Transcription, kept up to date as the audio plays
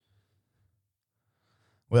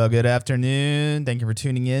Well, good afternoon. Thank you for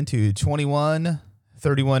tuning in to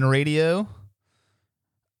 2131 Radio.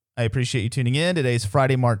 I appreciate you tuning in. Today's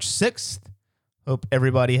Friday, March 6th. Hope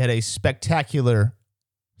everybody had a spectacular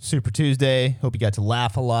Super Tuesday. Hope you got to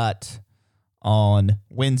laugh a lot on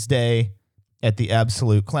Wednesday at the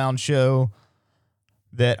absolute clown show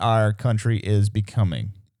that our country is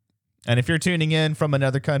becoming. And if you're tuning in from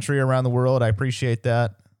another country around the world, I appreciate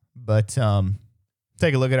that. But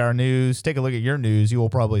take a look at our news. Take a look at your news. You will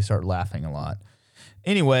probably start laughing a lot.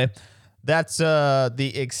 Anyway, that's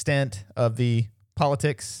the extent of the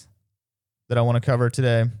politics that I want to cover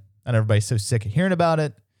today. And everybody's so sick of hearing about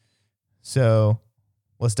it. So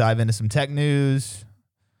let's dive into some tech news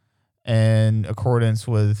in accordance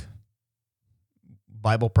with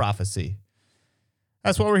Bible prophecy.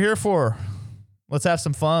 That's what we're here for. Let's have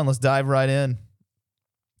some fun. Let's dive right in.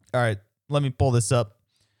 All right, let me pull this up.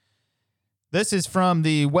 This is from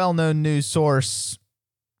the well-known news source,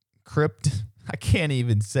 I can't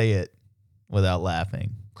even say it without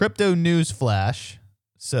laughing. Crypto News Flash.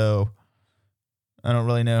 So I don't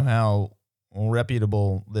really know how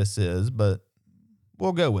reputable this is, but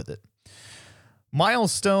we'll go with it.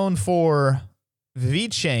 Milestone for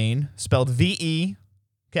VeChain, spelled V-E,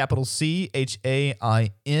 capital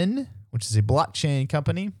C-H-A-I-N, which is a blockchain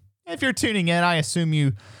company. If you're tuning in, I assume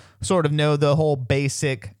you sort of know the whole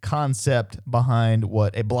basic concept behind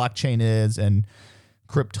what a blockchain is and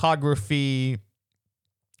cryptography,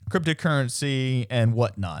 cryptocurrency, and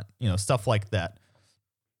whatnot, stuff like that.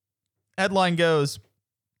 Headline goes,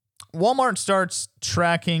 Walmart starts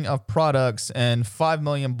tracking of products and 5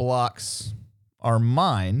 million blocks are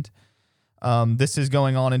mined. This is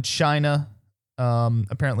going on in China.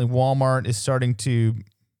 Apparently Walmart is starting to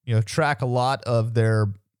track a lot of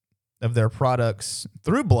their products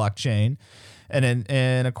through blockchain.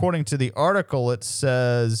 And according to the article, it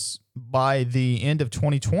says by the end of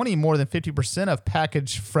 2020, more than 50% of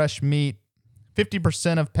packaged fresh meat,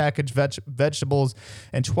 50% of packaged vegetables,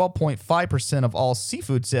 and 12.5% of all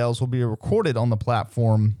seafood sales will be recorded on the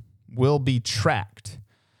platform, will be tracked.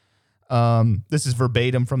 This is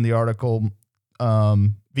verbatim from the article.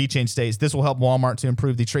 VeChain states, this will help Walmart to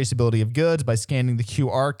improve the traceability of goods by scanning the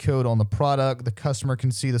QR code on the product. The customer can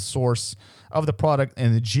see the source of the product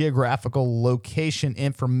and the geographical location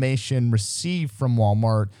information received from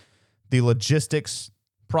Walmart, the logistics,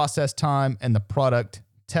 process time, and the product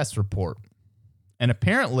test report. And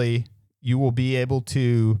apparently, you will be able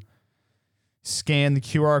to scan the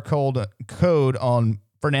QR code on,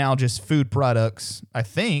 for now, just food products, I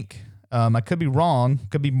think. I could be wrong,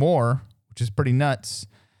 could be more, which is pretty nuts.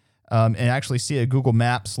 And actually see a Google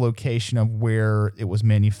Maps location of where it was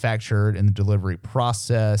manufactured and the delivery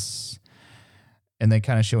process. And they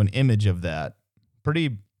kind of show an image of that.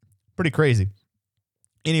 Pretty crazy.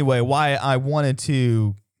 Anyway, why I wanted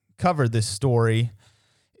to cover this story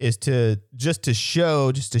is to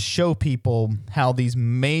show people how these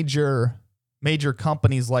major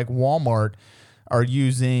companies like Walmart are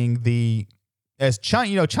using as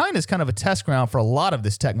China, China's kind of a test ground for a lot of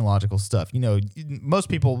this technological stuff. Most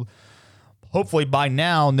people, hopefully by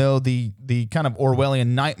now, know the kind of Orwellian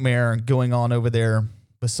nightmare going on over there.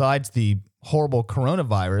 Besides the horrible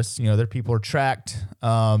coronavirus, their people are tracked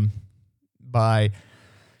by,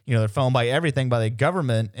 they're phoned by everything, by the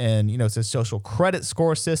government, and it's a social credit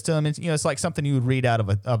score system. It's it's like something you would read out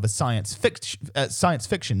of a science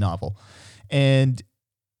fiction novel, and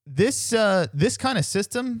this kind of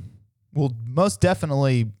system will most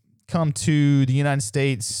definitely come to the United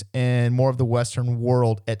States and more of the Western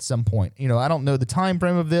world at some point. I don't know the time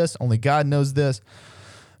frame of this. Only God knows this.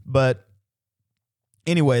 But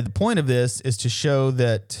anyway, the point of this is to show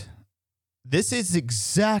that this is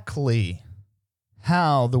exactly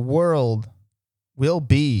how the world will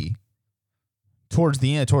be towards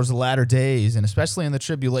the end, towards the latter days, and especially in the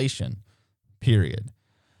tribulation period.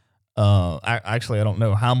 I don't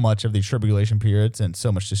know how much of the tribulation periods and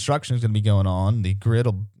so much destruction is going to be going on. The grid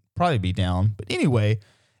will probably be down. But anyway,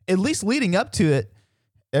 at least leading up to it,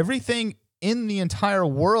 everything in the entire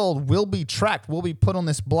world will be tracked, will be put on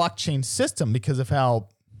this blockchain system because of how,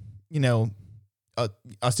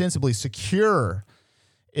 ostensibly secure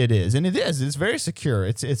it is. And it is. It's very secure.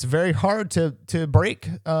 It's very hard to break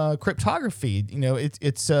cryptography.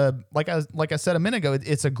 It's like I said a minute ago,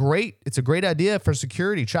 it's a great idea for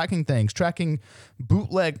security, tracking things, tracking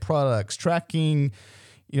bootleg products, tracking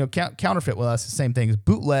counterfeit. Well, that's the same thing as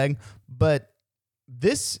bootleg, but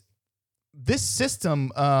this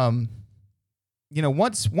system once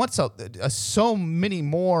so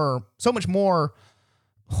much more,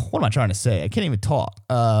 what am I trying to say? I can't even talk.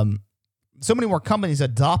 So many more companies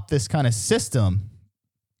adopt this kind of system,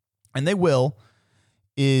 and they will.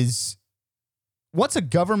 is once a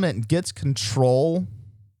government gets control,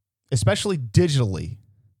 especially digitally,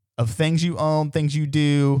 of things you own, things you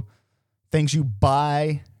do, things you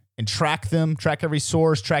buy, and track them, track every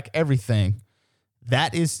source, track everything,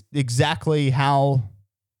 that is exactly how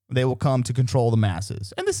they will come to control the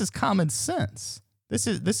masses. And this is common sense. This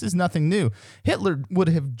is nothing new. Hitler would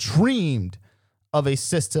have dreamed of a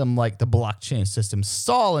system like the blockchain system.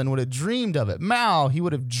 Stalin would have dreamed of it. Mao, he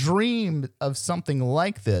would have dreamed of something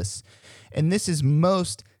like this. And this is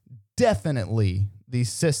most definitely the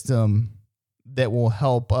system that will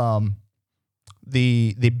help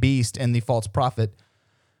the beast and the false prophet,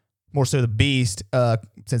 more so the beast,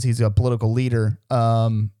 since he's a political leader,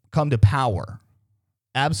 come to power.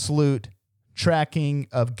 Absolute tracking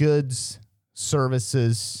of goods,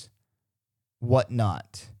 services,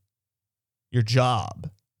 whatnot. Your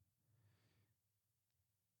job.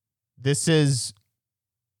 This is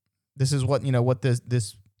what, what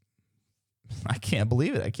this I can't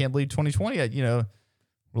believe it. I can't believe 2020,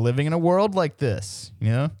 we're living in a world like this,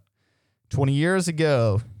 20 years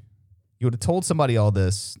ago, you would have told somebody all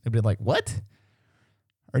this. They'd be like, what?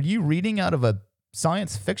 Are you reading out of a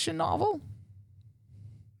science fiction novel?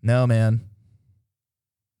 No, man.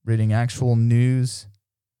 Reading actual news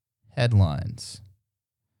headlines.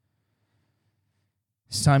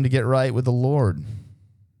 It's time to get right with the Lord.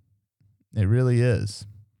 It really is.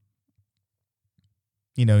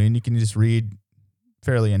 And you can just read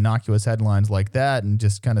fairly innocuous headlines like that and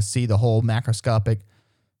just kind of see the whole macroscopic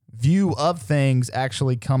view of things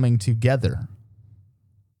actually coming together.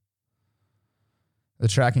 The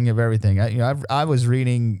tracking of everything. I was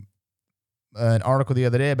reading an article the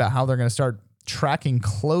other day about how they're going to start tracking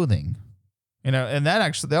clothing. And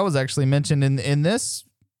that was actually mentioned in this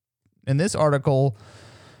article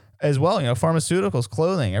as well. Pharmaceuticals,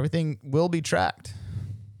 clothing, everything will be tracked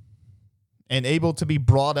and able to be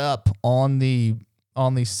brought up on the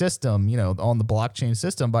system, on the blockchain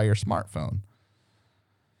system by your smartphone.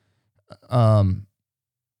 I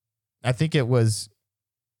think it was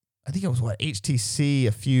what, HTC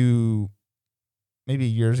a few maybe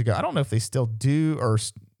years ago. I don't know if they still do or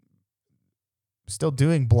still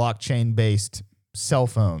doing blockchain based cell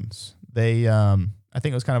phones. They I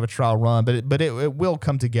think it was kind of a trial run, but it will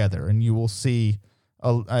come together, and you will see.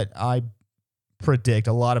 I predict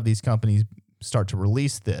a lot of these companies start to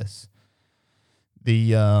release this.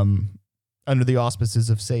 Under the auspices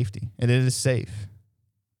of safety, and it is safe.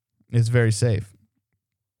 It's very safe.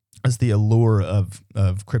 It's the allure of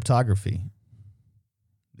cryptography,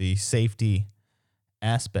 the safety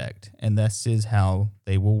aspect, and this is how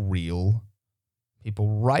they will reel people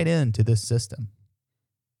right into this system,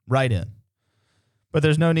 right in. But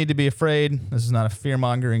there's no need to be afraid. This is not a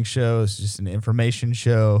fear-mongering show. It's just an information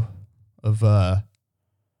show of how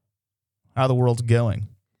the world's going.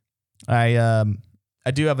 I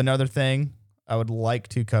do have another thing I would like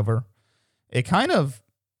to cover. It kind of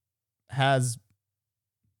has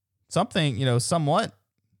something, somewhat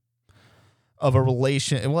of a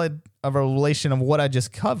relation of what I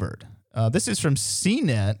just covered. This is from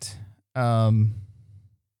CNET.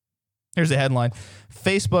 Here's the headline.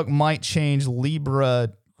 Facebook might change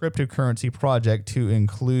Libra cryptocurrency project to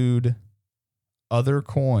include other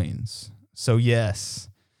coins. So yes,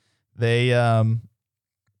 they kind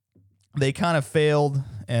of failed,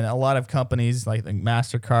 and a lot of companies like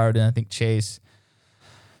MasterCard and I think Chase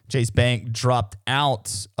Bank dropped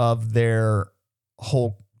out of their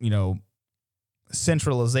whole,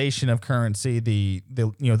 centralization of currency, the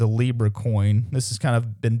Libra coin. This has kind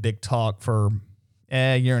of been big talk for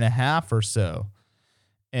a year and a half or so.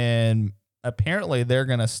 And apparently they're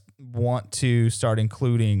going to want to start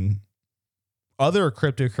including other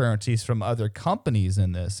cryptocurrencies from other companies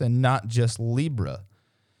in this, and not just Libra,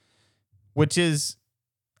 which is,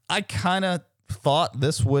 I kind of thought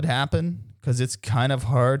this would happen because it's kind of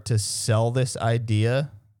hard to sell this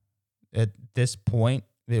idea at this point.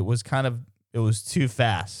 It was too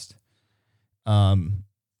fast.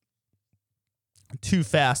 Too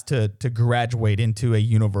fast to graduate into a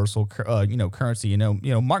universal, currency.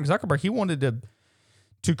 Mark Zuckerberg, he wanted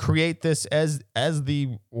to create this as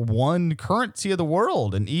the one currency of the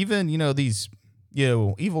world, and even these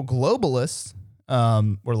evil globalists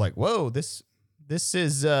were like, whoa, this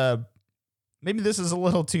is maybe this is a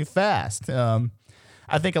little too fast.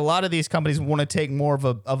 I think a lot of these companies want to take more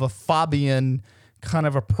of a Fabian kind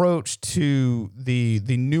of approach to the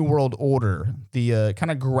new world order, the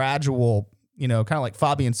kind of gradual. Kind of like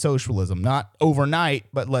Fabian socialism, not overnight,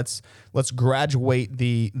 but let's graduate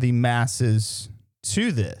the masses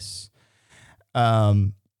to this.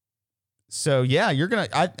 So yeah, you're gonna.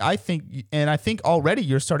 I think, and I think already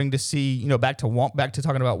you're starting to see. Back to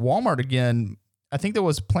talking about Walmart again. I think there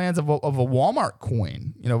was plans of a Walmart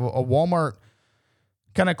coin. A Walmart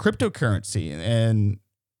kind of cryptocurrency, and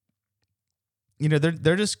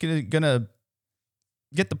they're just gonna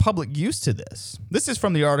get the public used to this. This is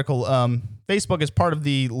from the article. Facebook is part of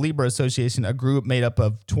the Libra Association, a group made up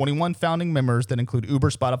of 21 founding members that include Uber,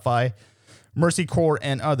 Spotify, Mercy Corps,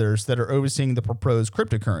 and others that are overseeing the proposed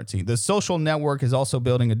cryptocurrency. The social network is also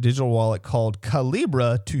building a digital wallet called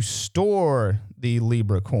Calibra to store the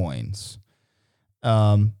Libra coins.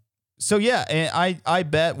 So yeah, and I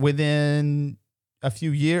bet within a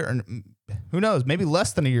few years, who knows, maybe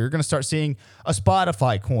less than a year, you're going to start seeing a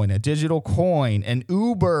Spotify coin, a digital coin, an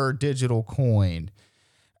Uber digital coin.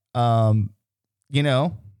 And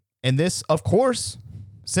this, of course,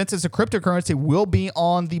 since it's a cryptocurrency, will be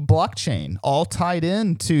on the blockchain, all tied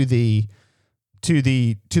into the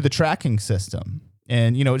tracking system.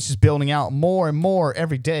 And it's just building out more and more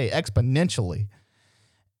every day, exponentially.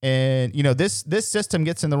 And this system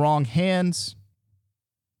gets in the wrong hands,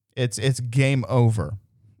 it's game over.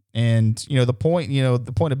 And the point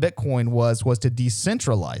of Bitcoin was to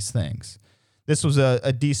decentralize things. This was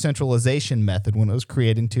a decentralization method when it was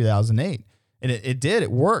created in 2008, and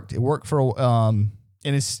it worked. It worked for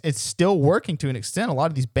and it's still working to an extent. A lot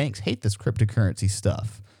of these banks hate this cryptocurrency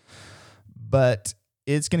stuff, but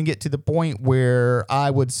it's going to get to the point where I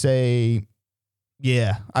would say,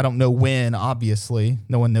 yeah, I don't know when. Obviously,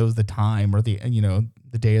 no one knows the time or the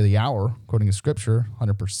day or the hour, according to Scripture,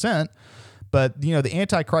 100%. But the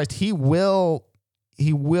Antichrist, he will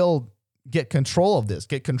get control of this,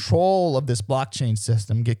 get control of this blockchain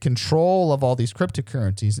system, get control of all these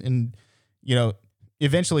cryptocurrencies, and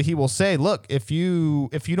eventually he will say, look, if you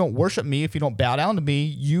don't worship me, if you don't bow down to me,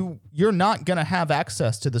 you're not going to have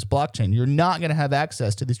access to this blockchain. You're not going to have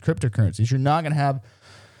access to these cryptocurrencies. You're not going to have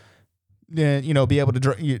be able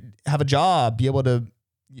to have a job, be able to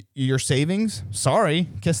your savings. Sorry,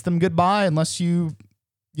 kiss them goodbye unless you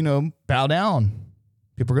bow down.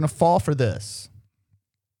 People are going to fall for this.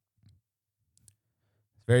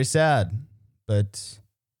 Very sad, but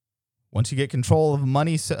once you get control of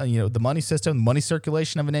money, the money system, the money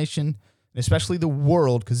circulation of a nation, and especially the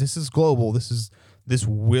world, because this is global. This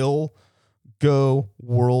will go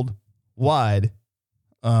worldwide.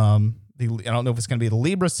 I don't know if it's going to be the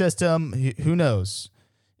Libra system. Who knows?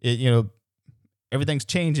 Everything's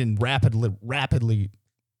changing rapidly.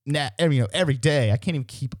 Every day. I can't even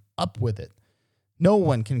keep up with it. No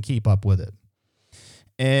one can keep up with it.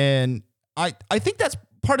 And I think that's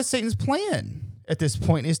part of Satan's plan at this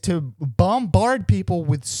point, is to bombard people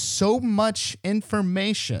with so much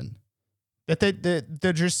information that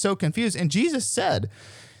they're just so confused. And Jesus said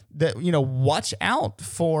that, watch out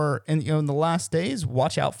for, and in the last days,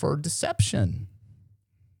 watch out for deception.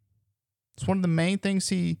 It's one of the main things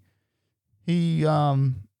he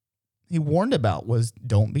warned about was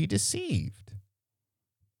don't be deceived.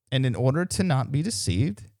 And in order to not be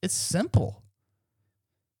deceived, it's simple.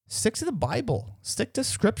 Stick to the Bible. Stick to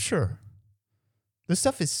Scripture. This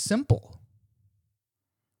stuff is simple.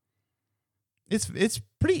 It's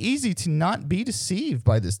pretty easy to not be deceived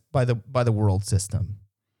by the world system.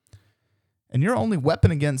 And your only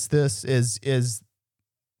weapon against this is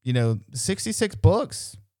 66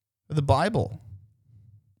 books of the Bible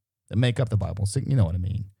that make up the Bible. So you know what I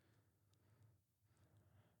mean.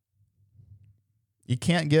 You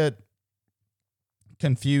can't get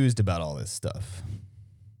confused about all this stuff.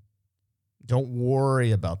 Don't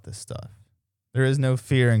worry about this stuff. There is no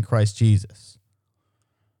fear in Christ Jesus.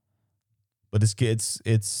 But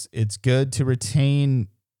it's good to retain,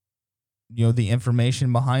 the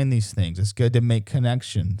information behind these things. It's good to make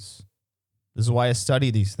connections. This is why I study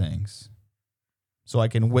these things, so I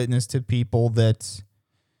can witness to people that,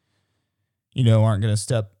 aren't going to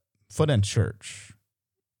step foot in church.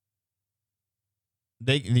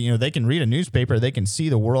 They can read a newspaper. They can see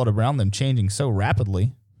the world around them changing so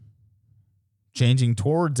rapidly, changing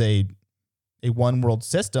towards a one world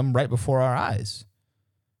system right before our eyes.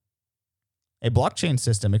 A blockchain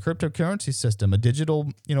system, a cryptocurrency system, a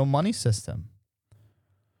digital, money system.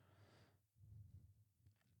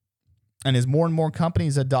 And as more and more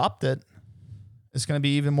companies adopt it, it's going to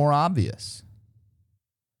be even more obvious.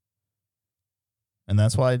 And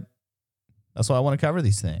that's why I want to cover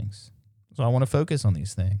these things. So I want to focus on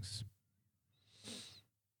these things.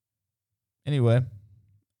 Anyway,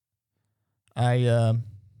 I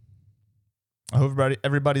hope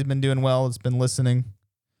everybody's been doing well. It's been listening.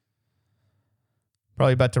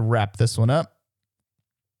 Probably about to wrap this one up.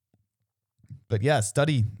 But yeah,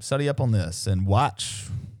 study up on this and watch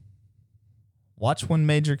Watch when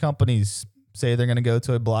major companies say they're going to go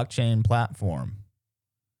to a blockchain platform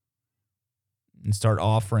and start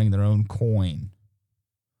offering their own coin.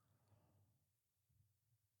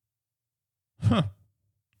 Huh.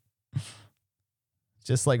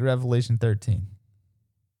 Just like Revelation 13.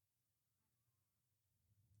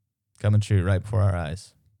 Coming true right before our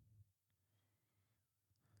eyes.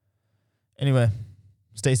 Anyway,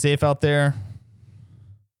 stay safe out there.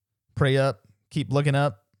 Pray up. Keep looking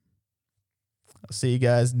up. I'll see you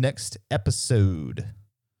guys next episode.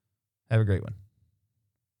 Have a great one.